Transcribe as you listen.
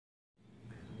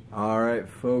Alright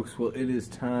folks, well it is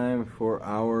time for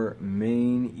our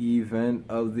main event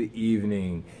of the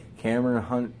evening.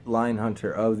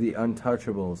 Lyon-Hunter of the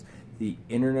Untouchables, the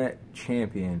internet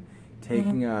champion,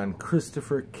 taking on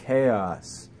Christopher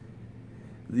Chaos.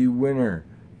 The winner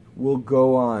will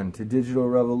go on to Digital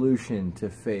Revolution to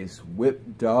face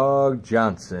Whipdog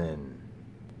Johnson.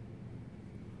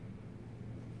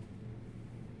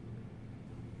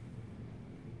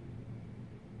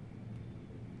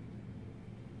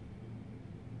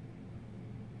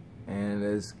 And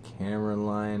as Cameron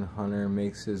Lyon-Hunter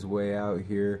makes his way out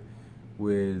here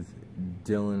with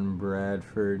Dylan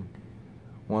Bradford,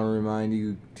 want to remind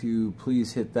you to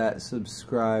please hit that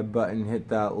subscribe button, hit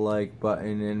that like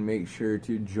button, and make sure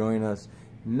to join us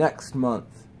next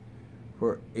month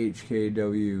for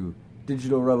HKW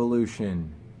Digital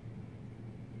Revolution,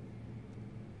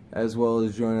 as well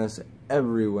as join us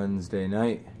every Wednesday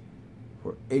night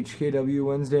for HKW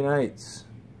Wednesday Nights,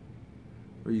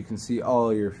 where you can see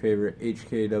all your favorite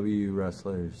HKW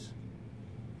wrestlers.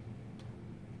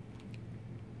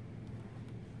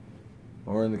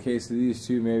 Or in the case of these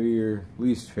two, maybe your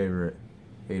least favorite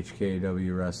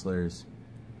HKW wrestlers,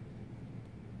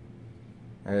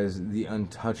 as the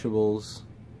Untouchables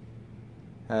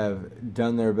have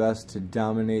done their best to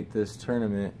dominate this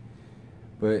tournament,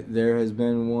 but there has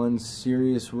been one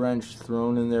serious wrench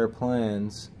thrown in their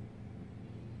plans,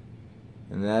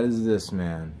 and that is this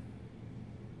man,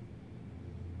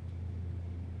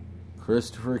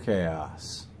 Christopher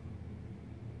Chaos.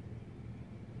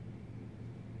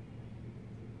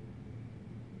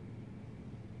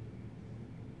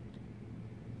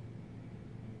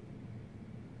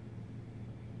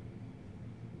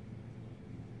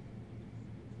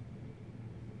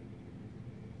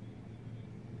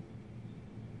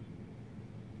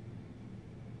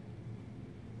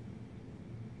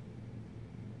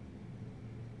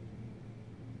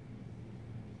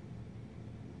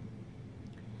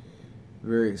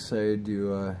 Very excited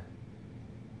to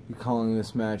be calling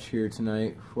this match here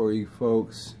tonight for you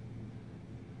folks.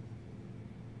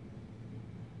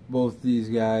 Both these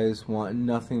guys want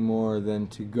nothing more than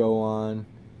to go on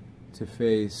to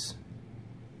face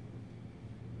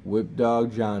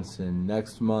Whipdog Johnson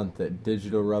next month at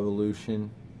Digital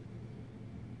Revolution.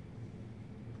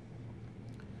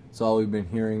 It's all we've been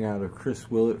hearing out of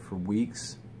Chris Willett for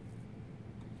weeks.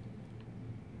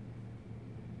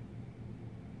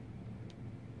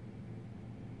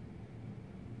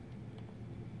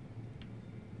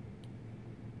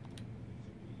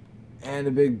 And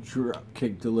a big drop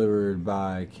kick delivered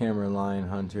by Cameron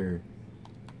Lyon-Hunter.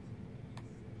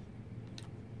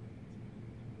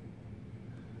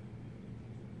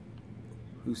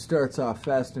 Who starts off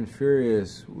fast and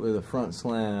furious with a front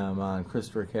slam on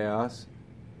Christopher Chaos.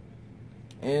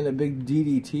 And a big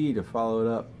DDT to follow it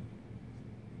up.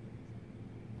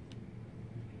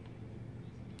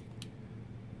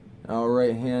 Now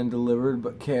right hand delivered,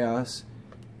 but Chaos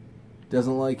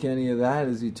doesn't like any of that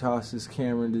as he tosses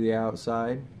Cameron to the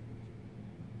outside.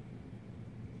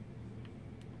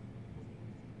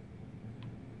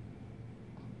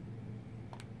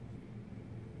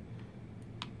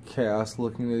 Chaos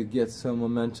looking to get some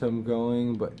momentum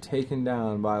going, but taken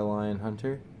down by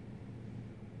Lyon-Hunter.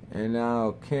 And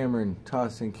now Cameron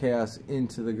tossing Chaos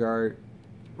into the guard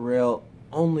rail,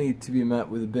 only to be met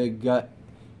with a big gut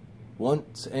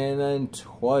once and then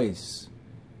twice.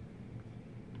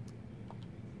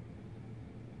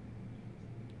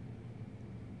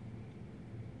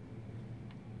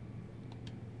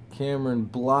 Cameron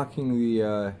blocking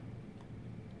the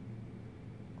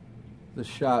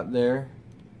shot there,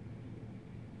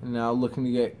 and now looking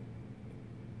to get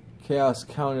Chaos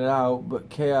counted out, but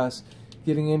Chaos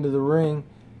getting into the ring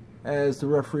as the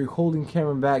referee holding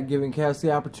Cameron back, giving Chaos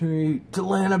the opportunity to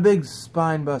land a big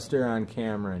spine buster on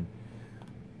Cameron.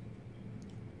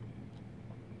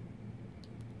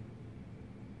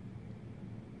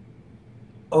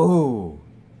 Oh!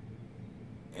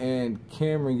 And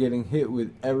Cameron getting hit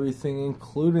with everything,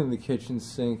 including the kitchen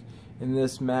sink, in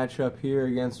this matchup here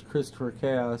against Christopher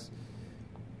Chaos.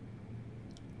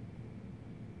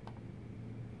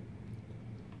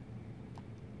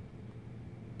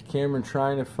 Cameron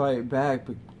trying to fight back,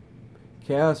 but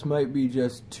Chaos might be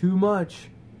just too much.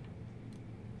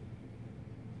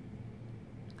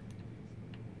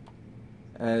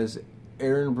 As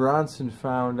Aaron Bronson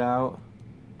found out,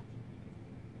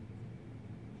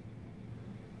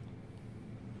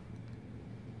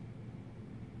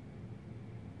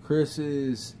 Chris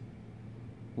is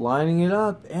lining it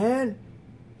up, and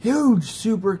huge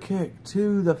super kick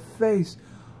to the face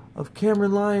of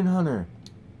Cameron Lyon-Hunter,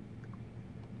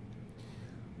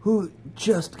 who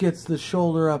just gets the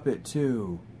shoulder up it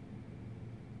too.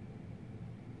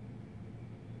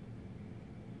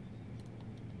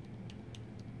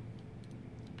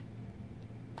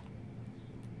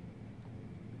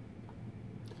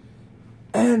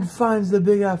 finds the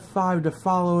big F5 to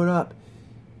follow it up.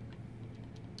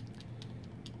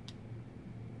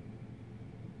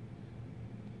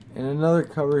 And another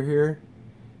cover here.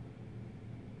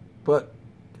 But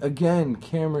again,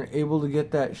 Cameron able to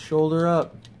get that shoulder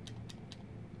up.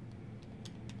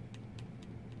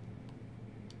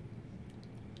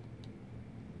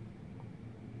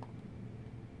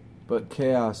 But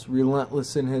Chaos,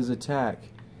 relentless in his attack.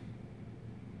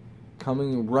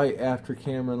 Coming right after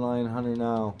Cameron Lyon-Hunter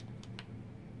now.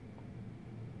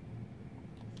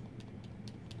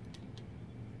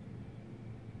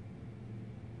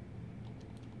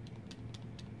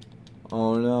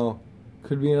 Oh no.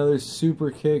 Could be another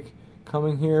super kick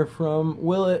coming here from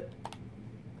Willett.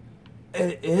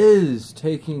 It is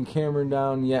taking Cameron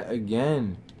down yet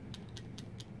again.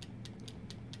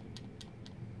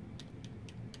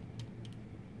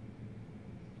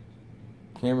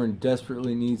 Cameron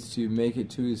desperately needs to make it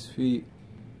to his feet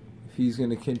if he's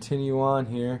going to continue on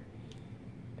here.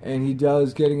 And he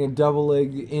does, getting a double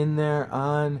leg in there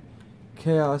on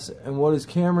Chaos. And what has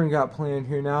Cameron got planned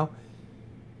here now?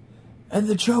 And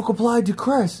the choke applied to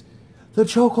Chris. The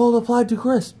chokehold applied to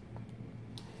Chris.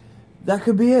 That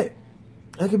could be it.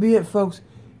 That could be it, folks.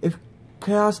 If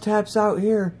Chaos taps out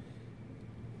here.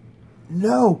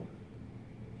 No.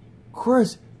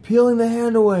 Chris peeling the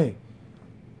hand away.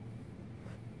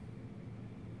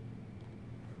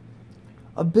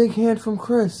 A big hand from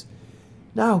Chris.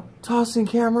 Now tossing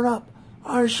Cameron up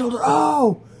on his shoulder.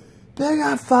 Oh! Big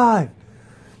F5.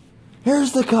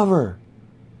 Here's the cover.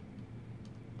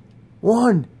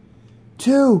 1,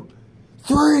 2,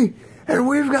 3. And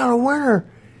we've got a winner.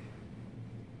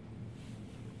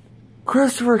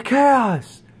 Christopher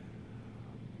Chaos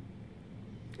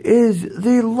is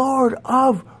the Lord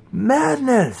of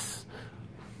Madness.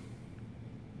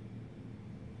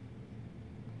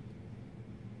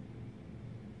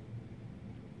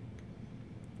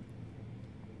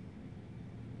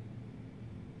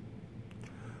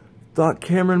 Thought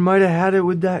Cameron might have had it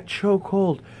with that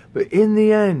chokehold, but in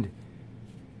the end,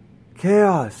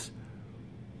 Chaos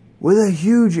with a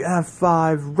huge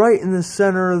F5 right in the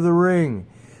center of the ring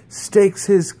stakes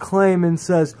his claim and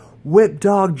says,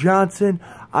 Whipdog Johnson,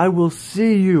 I will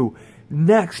see you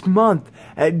next month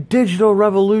at Digital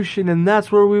Revolution, and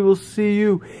that's where we will see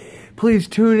you. Please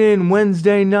tune in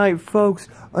Wednesday night, folks.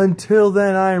 Until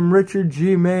then, I am Richard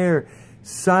G. Mayer,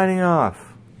 signing off.